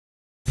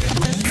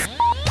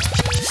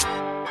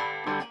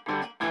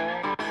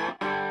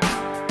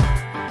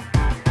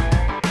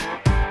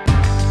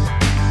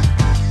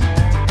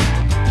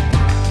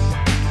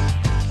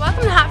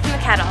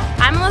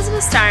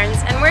the Starnes,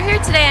 and we're here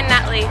today in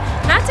Nutley,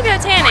 not to go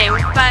tanning,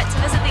 but to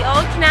visit the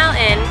Old Canal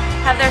Inn,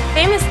 have their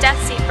famous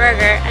Death Seat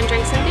burger, and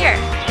drink some beer.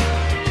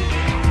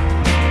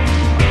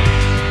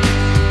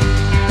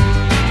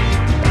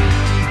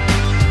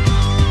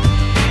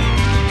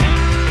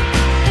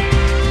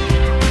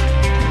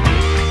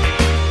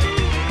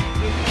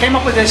 Came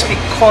up with this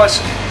because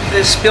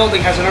this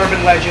building has an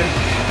urban legend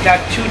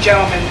that two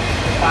gentlemen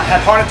had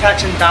heart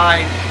attacks and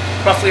died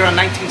roughly around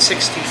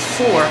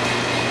 1964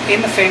 in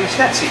the famous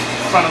Death Seat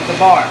in front of the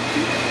bar.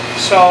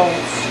 So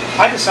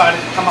I decided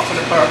to come up with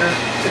a burger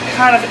to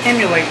kind of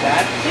emulate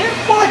that. Yeah.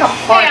 More like a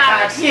heart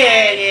attack.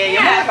 Yeah.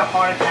 More like a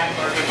heart attack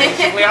burger,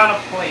 basically on a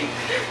plate.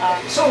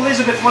 So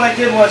Elizabeth, what I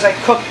did was I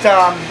cooked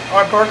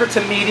our burger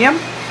to medium.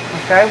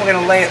 Okay, we're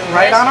gonna lay it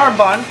right on our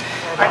bun.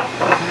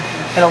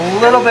 And a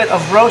little bit of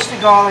roasted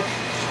garlic,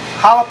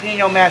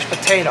 jalapeno mashed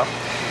potato.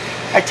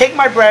 I take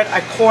my bread,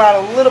 I pour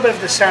out a little bit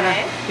of the center,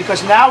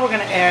 because now we're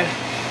going to add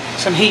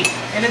some heat.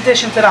 In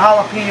addition to the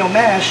jalapeno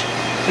mash,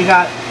 we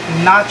got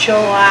nacho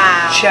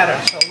cheddar.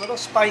 So a little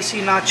spicy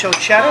nacho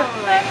cheddar.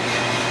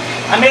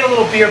 I made a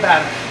little beer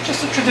batter,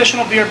 just a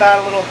traditional beer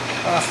batter, a little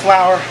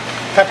flour,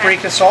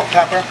 paprika, salt,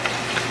 pepper.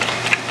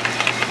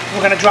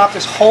 We're going to drop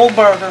this whole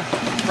burger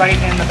right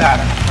in the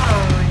batter.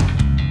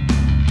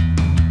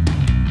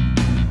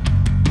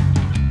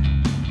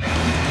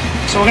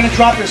 So we're going to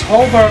drop this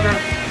whole burger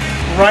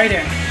right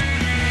in.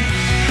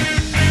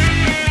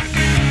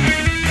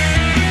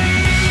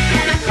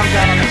 Comes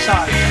out on the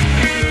side.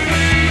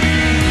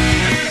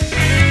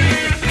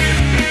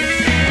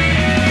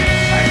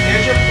 Alright,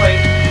 there's your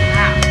plate.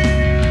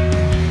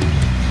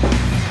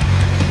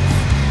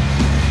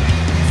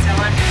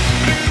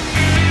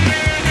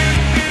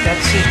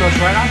 Death Seat goes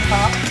right on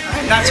top.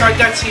 Alright, that's our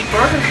Death Seat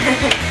burger.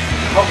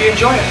 Hope you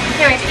enjoy it.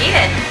 Can't wait to eat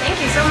it. Thank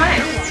you so much.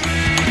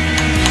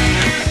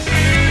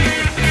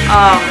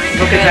 Oh my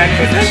Look at that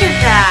goodness. Look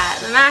at that.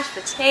 The mashed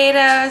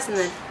potatoes and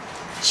the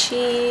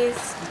cheese.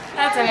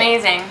 That's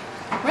amazing.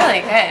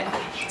 Really good.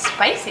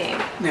 Spicy.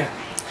 Yeah.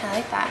 I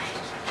like that.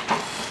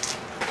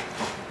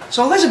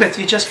 So Elizabeth,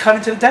 you just cut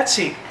into the Death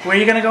Seat. Where are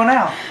you going to go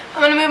now?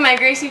 I'm going to move my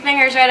greasy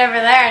fingers right over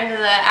there into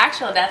the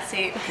actual Death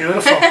Seat.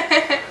 Beautiful.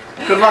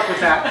 Good luck with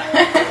that.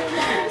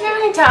 Do you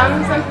have any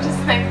Tums? I'm just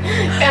like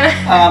gonna...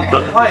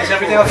 Why, is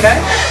everything okay?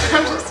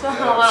 I'm just feeling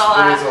a little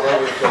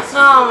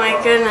oh my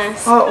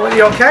goodness. Oh, are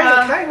you okay?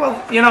 Okay,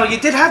 well, you know, you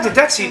did have the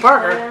Death Seat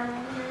burger.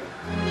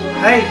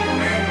 Hey.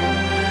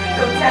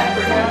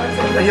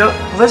 Are you,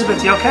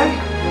 Elizabeth, you okay?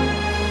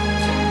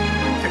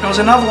 There goes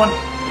another one.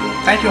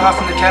 Thank you,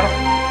 From The Kettle.